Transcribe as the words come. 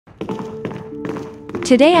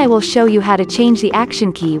Today I will show you how to change the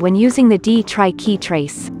action key when using the Dtry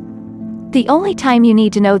Keytrace. The only time you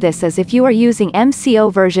need to know this is if you are using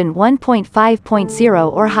MCO version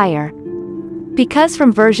 1.5.0 or higher. Because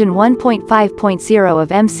from version 1.5.0 of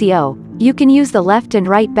MCO, you can use the left and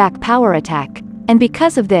right back power attack, and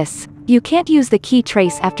because of this, you can't use the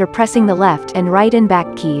Keytrace after pressing the left and right and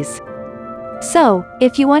back keys. So,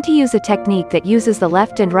 if you want to use a technique that uses the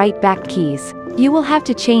left and right back keys, you will have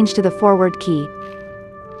to change to the forward key.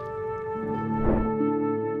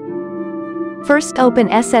 First open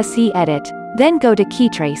SSE Edit, then go to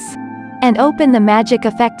Keytrace. And open the Magic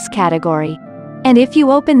Effects category. And if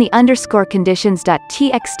you open the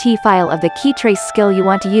 _conditions.txt file of the Keytrace skill you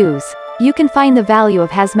want to use, you can find the value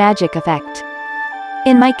of has magic effect.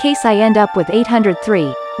 In my case I end up with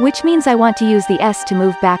 803, which means I want to use the S to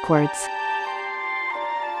move backwards.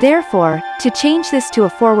 Therefore, to change this to a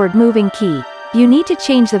forward moving key, you need to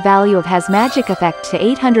change the value of has magic effect to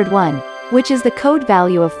 801, which is the code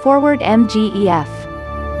value of forward MGEF.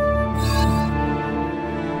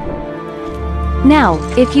 Now,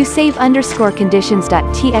 if you save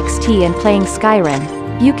 _conditions.txt and playing Skyrim,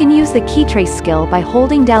 you can use the Keytrace skill by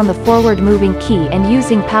holding down the forward moving key and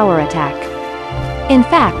using power attack. In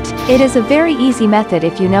fact, it is a very easy method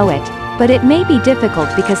if you know it, but it may be difficult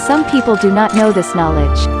because some people do not know this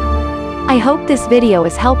knowledge. I hope this video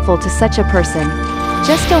is helpful to such a person.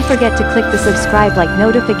 Just don't forget to click the subscribe like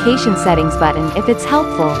notification settings button if it's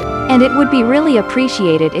helpful, and it would be really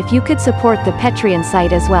appreciated if you could support the Patreon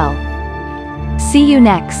site as well. See you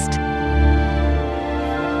next.